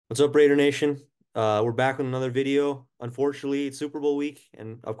What's up, Raider Nation? We're back with another video. Unfortunately, it's Super Bowl week,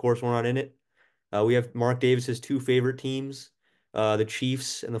 and of course, we're not in it. We have Mark Davis's two favorite teams, the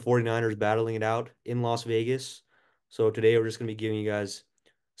Chiefs and the 49ers, battling it out in Las Vegas. So today, we're just going to be giving you guys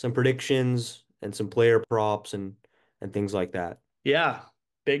some predictions and some player props and things like that. Yeah,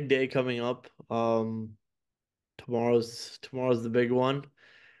 big day coming up. Tomorrow's the big one.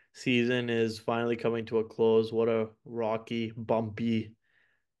 Season is finally coming to a close. What a rocky, bumpy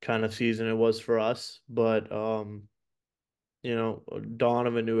kind of season it was for us. But dawn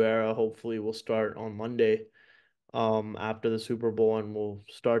of a new era hopefully will start on Monday, after the Super Bowl, and we'll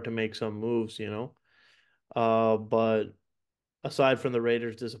start to make some moves. But aside from the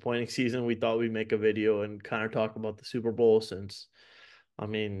Raiders' disappointing season, we thought we'd make a video and kind of talk about the Super Bowl since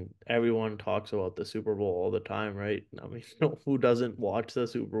everyone talks about the Super Bowl all the time, right? Who doesn't watch the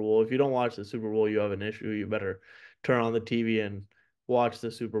Super Bowl? If you don't watch the Super Bowl, you have an issue. You better turn on the TV and watch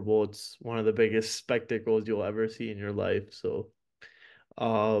the Super Bowl. It's one of the biggest spectacles you'll ever see in your life.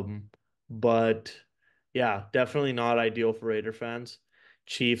 Um, but yeah, definitely not ideal for Raider fans.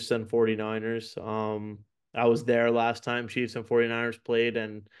 Chiefs and 49ers. I was there last time Chiefs and 49ers played,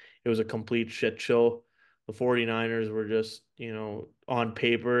 and it was a complete shit show. The 49ers were just, on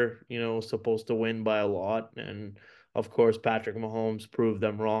paper, supposed to win by a lot. And of course, Patrick Mahomes proved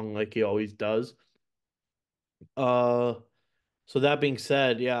them wrong like he always does. Uh, so that being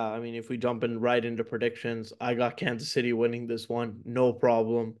said, yeah, if we jump in right into predictions, I got Kansas City winning this one, no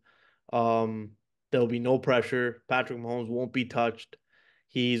problem. Um, there'll be no pressure. Patrick Mahomes won't be touched.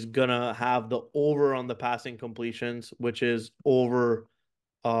 He's gonna have the over on the passing completions, which is over.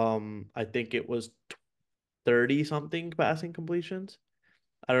 I think it was 30 something passing completions.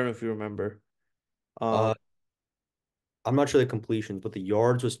 I don't know if you remember. Um, Uh, I'm not sure the completions, but the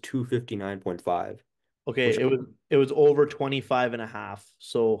yards was 259.5, okay, which it was over 25 and a half,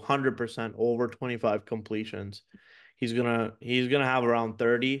 so 100% over 25 completions. He's gonna have around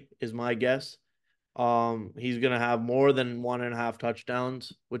 30 is my guess. He's gonna have more than one and a half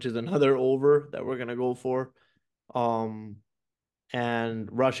touchdowns, which is another over that we're gonna go for. Um, and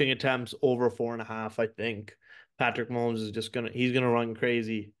rushing attempts over four and a half, I think. Patrick Mahomes is just he's gonna run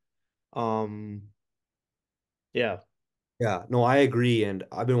crazy. Um, yeah. yeah, no, I agree. And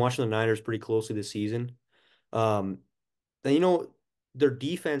I've been watching the Niners pretty closely this season. Um, And their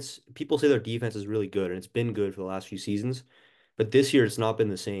defense, people say their defense is really good, and it's been good for the last few seasons. But this year, it's not been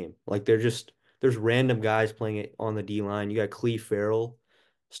the same. Like there's random guys playing it on the D line. You got Cleve Farrell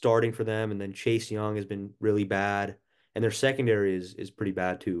starting for them, and then Chase Young has been really bad. And their secondary is pretty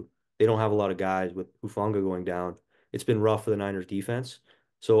bad too. They don't have a lot of guys with Hufanga going down. It's been rough for the Niners defense.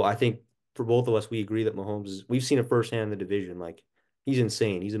 So I think for both of us, we agree that we've seen it firsthand in the division. Like he's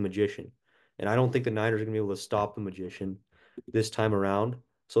insane. He's a magician. And I don't think the Niners are gonna be able to stop the magician this time around.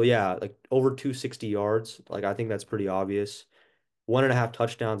 So yeah, like over 260 yards, like I think that's pretty obvious. One and a half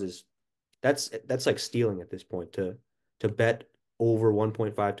touchdowns is that's like stealing at this point to bet over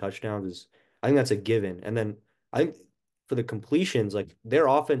 1.5 touchdowns is I think that's a given. And then I think for the completions, like their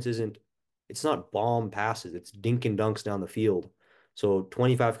offense isn't it's not bomb passes, it's dink and dunks down the field. So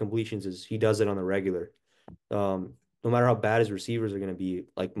 25 completions is he does it on the regular. No matter how bad his receivers are going to be,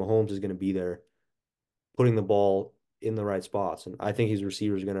 like Mahomes is going to be there putting the ball in the right spots. And I think his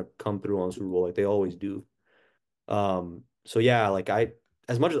receivers are going to come through on the Super Bowl like they always do. So yeah, like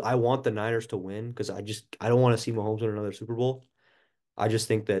as much as I want the Niners to win, because I don't want to see Mahomes win another Super Bowl. I just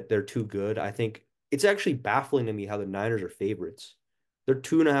think that they're too good. I think it's actually baffling to me how the Niners are favorites. They're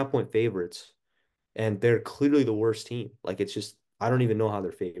 2.5 point favorites, and they're clearly the worst team. Like it's just I don't even know how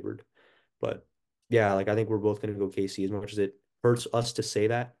they're favored. But yeah, like I think we're both going to go KC as much as it hurts us to say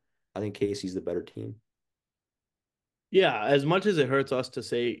that. I think KC's the better team. Yeah, as much as it hurts us to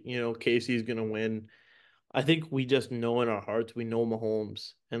say, Casey's gonna win, I think we just know in our hearts we know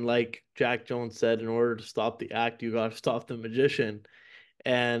Mahomes. And like Jack Jones said, in order to stop the act, you gotta stop the magician.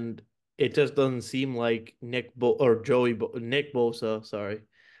 And it just doesn't seem like Nick Bosa, sorry.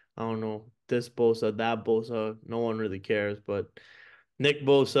 I don't know, this Bosa, that Bosa, no one really cares, but Nick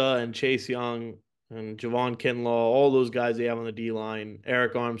Bosa and Chase Young and Javon Kinlaw, all those guys they have on the D line,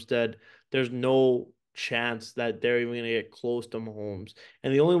 Eric Armstead, there's no chance that they're even going to get close to Mahomes.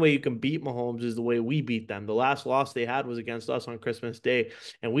 And the only way you can beat Mahomes is the way we beat them. The last loss they had was against us on Christmas Day,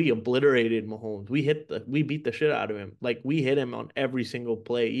 and we obliterated Mahomes. We beat the shit out of him. Like we hit him on every single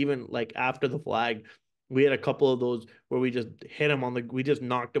play, even like after the flag. We had a couple of those where we just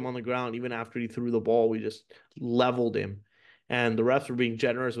knocked him on the ground. Even after he threw the ball, we just leveled him, and the refs were being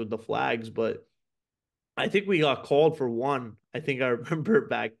generous with the flags. But I think we got called for one. I think I remember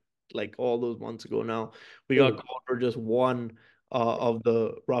back like all those months ago now. We got Oh, called for just one of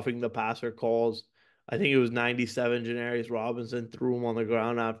the roughing the passer calls. I think it was 97. Janarius Robinson threw him on the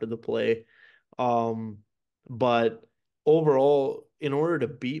ground after the play. Um, but overall, in order to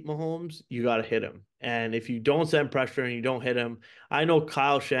beat Mahomes, you got to hit him. And if you don't send pressure and you don't hit him, I know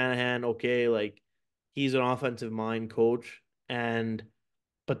Kyle Shanahan, okay, like he's an offensive mind coach, and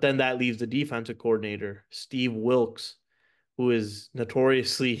but then that leaves the defensive coordinator, Steve Wilks, who is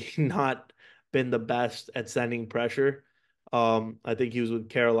notoriously not been the best at sending pressure. I think he was with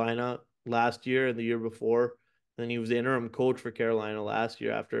Carolina last year and the year before. And then he was the interim coach for Carolina last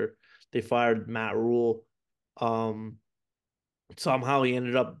year after they fired Matt Rule. Um, Somehow he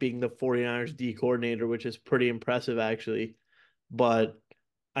ended up being the 49ers D coordinator, which is pretty impressive actually. But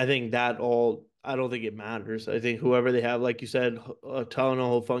I don't think it matters. I think whoever they have, like you said,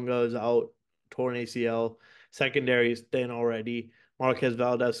 Talanoa Hufanga is out, torn ACL. Secondary is thin already. Marquez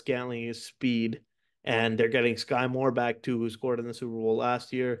Valdez Scantling is speed. And they're getting Sky Moore back too, who scored in the Super Bowl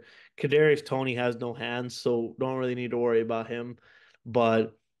last year. Kadarius Toney has no hands, so don't really need to worry about him.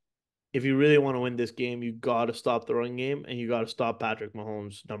 But if you really want to win this game, you got to stop the run game and you got to stop Patrick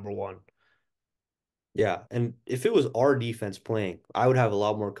Mahomes, number one. Yeah, and if it was our defense playing, I would have a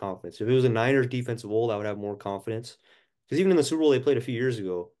lot more confidence. If it was a Niners defensive old, I would have more confidence. Because even in the Super Bowl they played a few years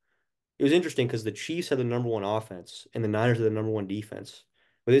ago, it was interesting because the Chiefs had the number one offense and the Niners had the number one defense.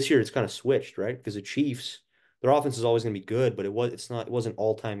 But this year it's kind of switched, right? Because the Chiefs, their offense is always going to be good, but it wasn't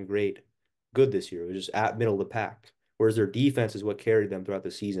all-time great good this year. It was just at middle of the pack. Whereas their defense is what carried them throughout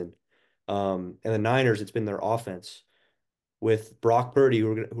the season. And the Niners, it's been their offense with Brock Purdy,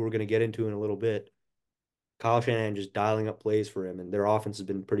 who we're gonna get into in a little bit. Kyle Shanahan just dialing up plays for him, and their offense has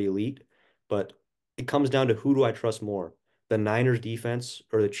been pretty elite. But it comes down to who do I trust more, the Niners defense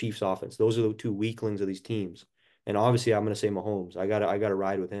or the Chiefs offense? Those are the two weaklings of these teams. And obviously, I'm going to say Mahomes. I gotta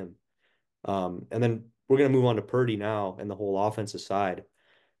ride with him. And then we're going to move on to Purdy now and the whole offensive side.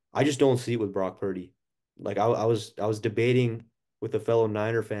 I just don't see it with Brock Purdy. Like I was debating with a fellow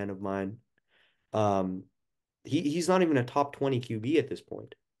Niner fan of mine. Um, he's not even a top 20 QB at this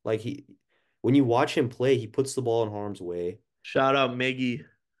point. Like when you watch him play, he puts the ball in harm's way. Shout out Miggy.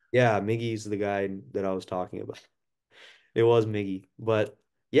 Yeah, Miggy's the guy that I was talking about. It was Miggy. But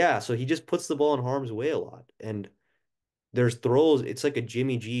yeah, so he just puts the ball in harm's way a lot. And there's throws, it's like a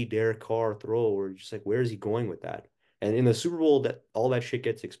Jimmy G, Derek Carr throw where you're just like, where is he going with that? And in the Super Bowl, that all that shit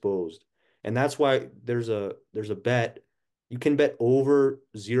gets exposed. And that's why there's a bet. You can bet over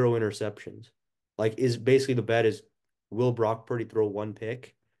zero interceptions. Like is basically the bet is will Brock Purdy throw one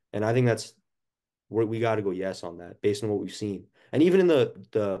pick? And I think that's we got to go yes on that based on what we've seen. And even in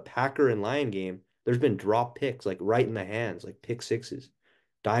the Packer and Lion game, there's been drop picks like right in the hands, like pick sixes,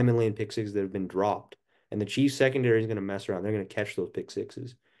 diamond lane pick sixes that have been dropped. And the Chiefs secondary is going to mess around. They're going to catch those pick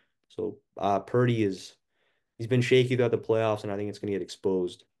sixes. So Purdy is he's been shaky throughout the playoffs, and I think it's going to get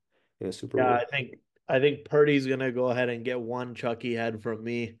exposed in the Super Yeah, Bowl. I think Purdy's gonna go ahead and get one Chucky head from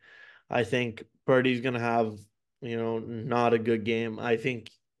me. I think Purdy's gonna have, not a good game. I think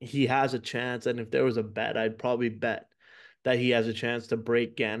he has a chance, and if there was a bet, I'd probably bet that he has a chance to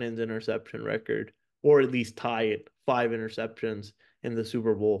break Gannon's interception record, or at least tie it, 5 interceptions in the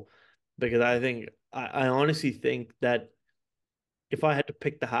Super Bowl. Because I honestly think that if I had to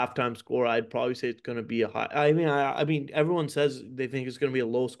pick the halftime score, I'd probably say it's going to be a high. I mean, everyone says they think it's going to be a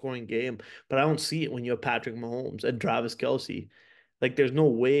low scoring game, but I don't see it when you have Patrick Mahomes and Travis Kelce. Like, there's no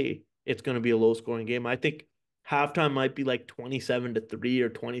way it's going to be a low scoring game. I think halftime might be like 27-3 or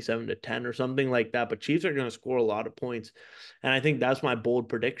 27-10 or something like that. But Chiefs are going to score a lot of points, and I think that's my bold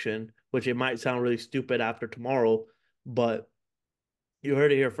prediction. Which it might sound really stupid after tomorrow, but you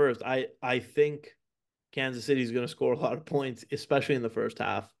heard it here first. I think Kansas City is going to score a lot of points, especially in the first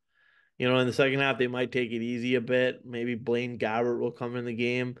half. In the second half, they might take it easy a bit. Maybe Blaine Gabbert will come in the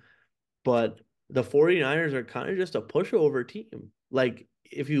game, but the 49ers are kind of just a pushover team. Like,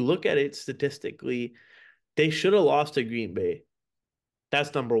 if you look at it statistically, they should have lost to Green Bay.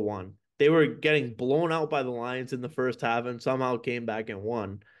 That's number one. They were getting blown out by the Lions in the first half and somehow came back and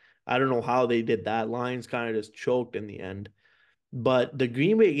won. I don't know how they did that. Lions kind of just choked in the end. But the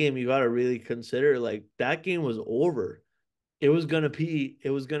Green Bay game, you got to really consider like that game was over. It was gonna be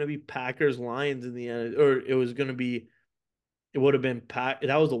Packers Lions in the end, or it would have been Pack.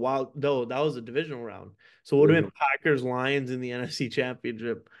 That was the wild no, that was the divisional round. So it would have been Divisional. Packers Lions in the NFC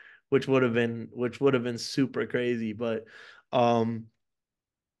Championship, which would have been super crazy. But um,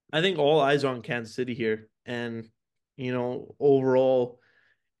 I think all eyes are on Kansas City here, and overall,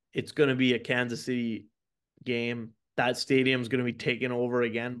 it's gonna be a Kansas City game. That stadium's going to be taken over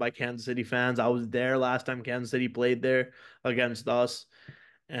again by Kansas City fans. I was there last time Kansas City played there against us,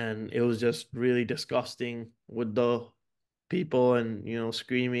 and it was just really disgusting with the people and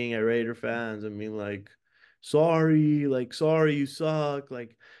screaming at Raider fans and being sorry, sorry you suck, and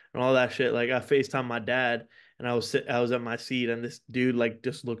all that shit. Like I FaceTime my dad and I was at my seat and this dude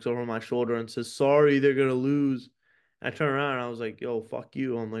just looks over my shoulder and says, "Sorry, they're gonna lose." I turned around and I was like, "Yo, fuck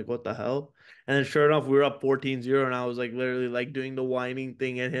you." I'm like, "What the hell?" And then sure enough, we were up 14-0 and I was literally doing the whining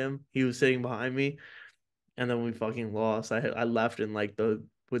thing at him. He was sitting behind me and then we fucking lost. I left in the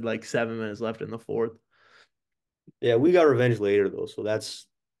with 7 minutes left in the fourth. Yeah, we got revenge later though, so that's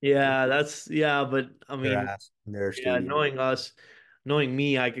Yeah, yeah, but I their mean, ass in their yeah, stadium. knowing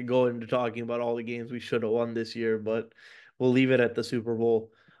me, I could go into talking about all the games we should have won this year, but we'll leave it at the Super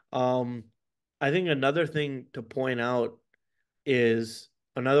Bowl. Um, I think another thing to point out is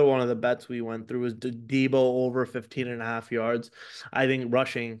another one of the bets we went through was Debo over 15 and a half yards. I think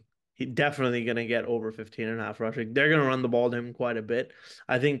rushing, he definitely going to get over 15 and a half rushing. They're going to run the ball to him quite a bit.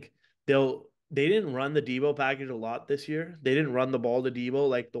 I think they didn't run the Debo package a lot this year. They didn't run the ball to Debo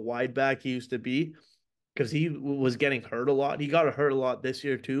like the wide back he used to be because he was getting hurt a lot. He got hurt a lot this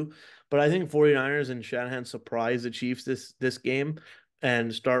year too. But I think 49ers and Shanahan surprised the Chiefs this game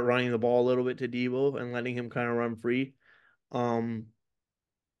and start running the ball a little bit to Debo and letting him kind of run free. Um,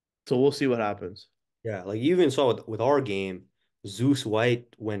 so we'll see what happens. Yeah, like you even saw with our game, Zeus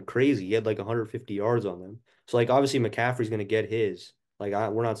White went crazy. He had like 150 yards on them. So like obviously McCaffrey's gonna get his.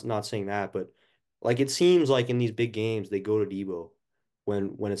 We're not saying that, but like it seems like in these big games they go to Debo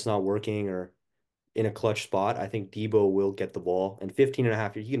when it's not working or in a clutch spot. I think Debo will get the ball and 15 and a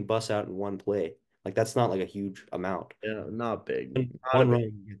half, he can bust out in one play. Like that's not like a huge amount. Yeah, not big. Not a One big. run.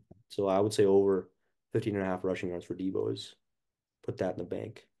 You get that. So I would say over 15 and a half rushing yards for Debo is put that in the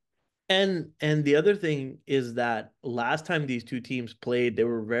bank. And the other thing is that last time these two teams played, they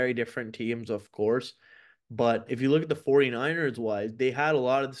were very different teams, of course. But if you look at the 49ers wise, they had a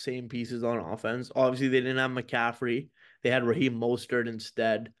lot of the same pieces on offense. Obviously, they didn't have McCaffrey. They had Raheem Mostert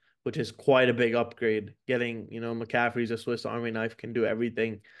instead, which is quite a big upgrade. Getting, McCaffrey's a Swiss Army knife, can do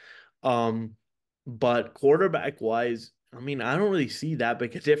everything. Um, but quarterback wise, I mean, I don't really see that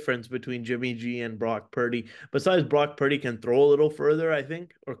big a difference between Jimmy G and Brock Purdy. Besides, Brock Purdy can throw a little further, I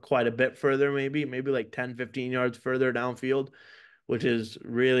think, or quite a bit further, maybe like 10, 15 yards further downfield, which is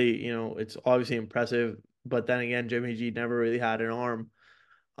really, it's obviously impressive. But then again, Jimmy G never really had an arm.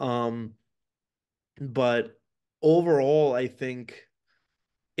 Um, but overall, I think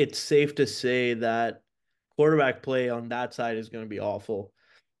it's safe to say that quarterback play on that side is going to be awful.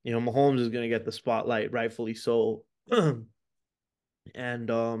 Mahomes is going to get the spotlight, rightfully so.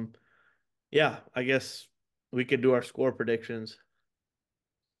 And yeah, I guess we could do our score predictions.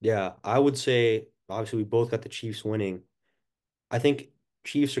 Yeah, I would say obviously we both got the Chiefs winning. I think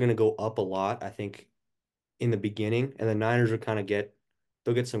Chiefs are going to go up a lot, I think, in the beginning, and the Niners are kind of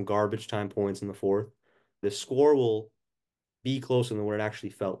they'll get some garbage time points in the fourth. The score will be closer than what it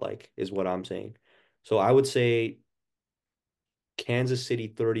actually felt like, is what I'm saying. So I would say Kansas City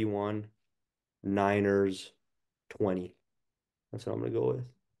 31, Niners 20. That's what I'm going to go with.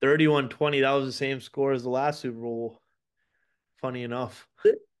 31-20. That was the same score as the last Super Bowl. Funny enough.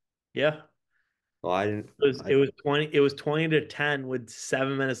 Yeah. Oh, I didn't. It was 20 to 10 with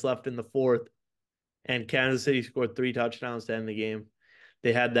 7 minutes left in the fourth. And Kansas City scored three touchdowns to end the game.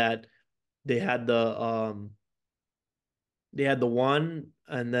 They had that they had the one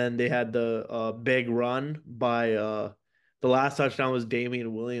and then they had the big run by the last touchdown was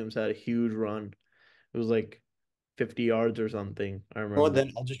Damian Williams had a huge run. It was like 50 yards or something, I Oh, remember.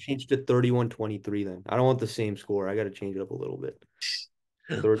 then I'll just change to 31-23 then. I don't want the same score. I got to change it up a little bit.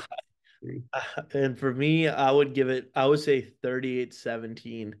 33. And for me, I would say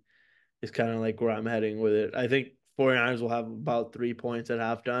 38-17 is kind of like where I'm heading with it. I think 49ers will have about 3 points at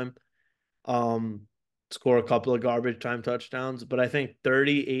halftime. Um, Score a couple of garbage time touchdowns, but I think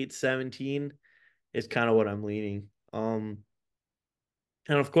 38-17 is kind of what I'm leaning.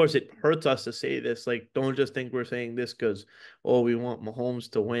 And of course, it hurts us to say this. Don't just think we're saying this because, oh, we want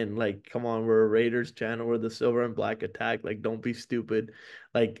Mahomes to win. Come on, we're a Raiders channel. We're the silver and black attack. Don't be stupid.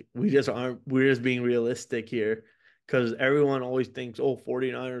 We just aren't, we're just being realistic here because everyone always thinks, oh,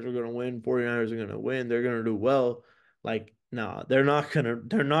 49ers are going to win. 49ers are going to win. They're going to do well. Nah, they're not going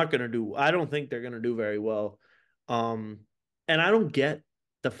to do, I don't think they're going to do very well. Um, and I don't get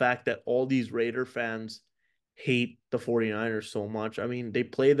the fact that all these Raider fans hate the 49ers so much. I mean, they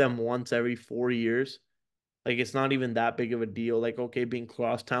play them once every 4 years. It's not even that big of a deal. Okay, being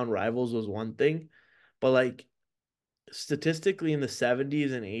crosstown rivals was one thing, but statistically in the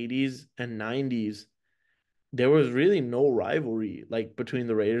 70s and 80s and 90s, there was really no rivalry between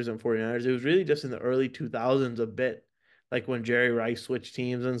the Raiders and 49ers. It was really just in the early 2000s a bit. When Jerry Rice switched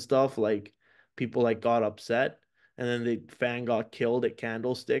teams and stuff, people got upset. and then the fan got killed at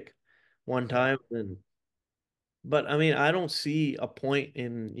Candlestick one Yeah. time. And but I mean, I don't see a point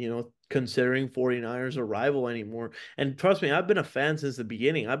in, considering 49ers a rival anymore. And trust me, I've been a fan since the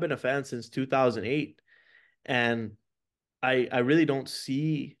beginning. I've been a fan since 2008. And I really don't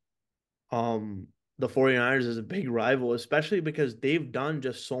see um the 49ers as a big rival, especially because they've done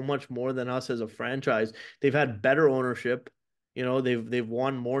just so much more than us as a franchise. They've had better ownership, they've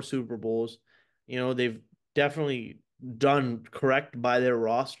won more Super Bowls, they've definitely done correct by their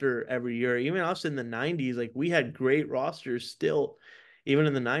roster every year. Even us in the 90s, like we had great rosters still, even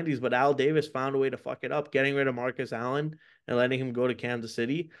in the 90s, but Al Davis found a way to fuck it up, getting rid of Marcus Allen and letting him go to Kansas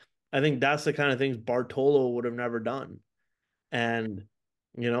City. I think that's the kind of things Bartolo would have never done. And,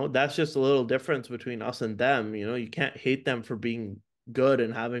 that's just a little difference between us and them. You can't hate them for being good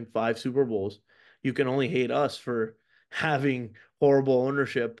and having five Super Bowls. You can only hate us for having horrible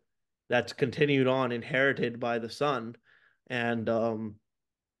ownership that's continued on, inherited by the son, and,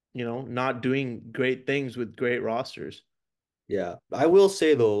 not doing great things with great rosters. Yeah. I will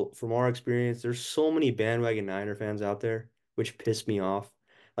say though, from our experience, there's so many bandwagon Niner fans out there, which piss me off.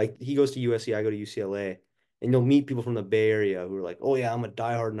 Like he goes to USC, I go to UCLA, and you'll meet people from the Bay Area who are like, "Oh yeah, I'm a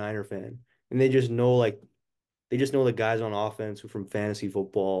diehard Niner fan," and they just know the guys on offense who from fantasy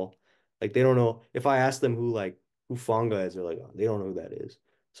football. Like they don't know if I ask them who Fonga is, they're like, oh, they don't know who that is.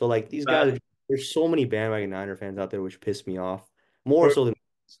 So like these guys, there's so many bandwagon Niner fans out there, which piss me off more Or so than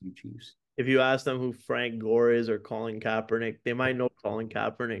the Chiefs. if you ask them who Frank Gore is or Colin Kaepernick, they might know Colin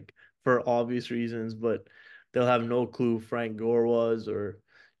Kaepernick for obvious reasons, but they'll have no clue who Frank Gore was, or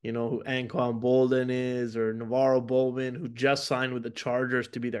who Anquan Bolden is, or Navarro Bowman, who just signed with the Chargers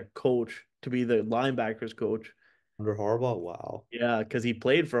to be their coach, to be the linebackers coach. Under Harbaugh, wow. Yeah, because he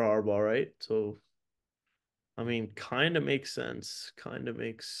played for Harbaugh, right? So I mean, kind of makes sense. Kind of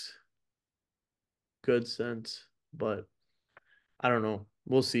makes good sense, but I don't know.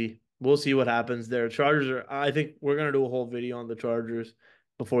 We'll see. We'll see what happens there. Chargers are, I think we're going to do a whole video on the Chargers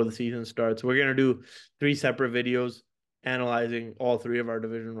before the season starts. We're going to do three separate videos analyzing all three of our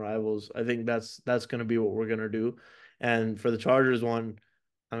division rivals. I think that's going to be what we're going to do. And for the Chargers one,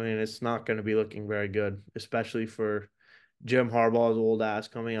 I mean, it's not going to be looking very good, especially for Jim Harbaugh's old ass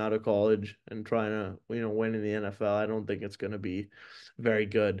coming out of college and trying to, win in the NFL. I don't think it's going to be very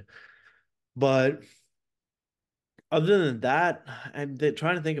good. But other than that, I'm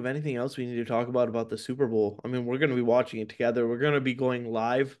trying to think of anything else we need to talk about the Super Bowl. I mean, we're going to be watching it together. We're going to be going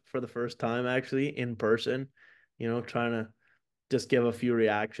live for the first time, actually, in person, trying to just give a few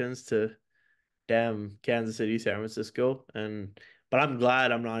reactions to damn Kansas City, San Francisco. But I'm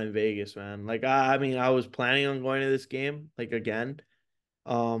glad I'm not in Vegas, man. Like, I mean, I was planning on going to this game, like, again.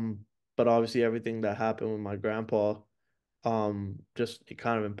 Um, but obviously everything that happened with my grandpa, just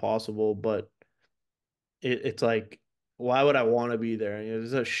kind of impossible. But it's like, why would I want to be there?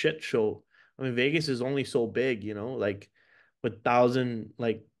 It's a shit show. I mean, Vegas is only so big, like with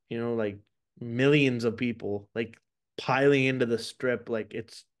like millions of people like piling into the strip. Like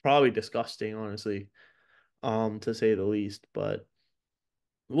it's probably disgusting, honestly, to say the least. But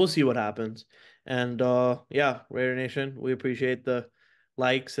we'll see what happens. And yeah, Raider Nation, we appreciate the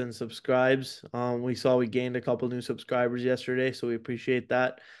likes and subscribes. We saw we gained a couple new subscribers yesterday, so we appreciate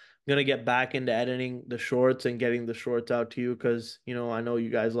that. I'm gonna get back into editing the shorts and getting the shorts out to you because I know you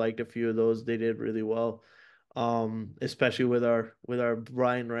guys liked a few of those. They did really well. Especially with our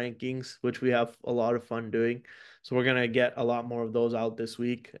Brian rankings, which we have a lot of fun doing. So we're gonna get a lot more of those out this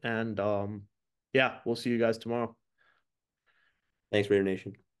week. And yeah, we'll see you guys tomorrow. Thanks, Raider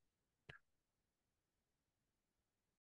Nation.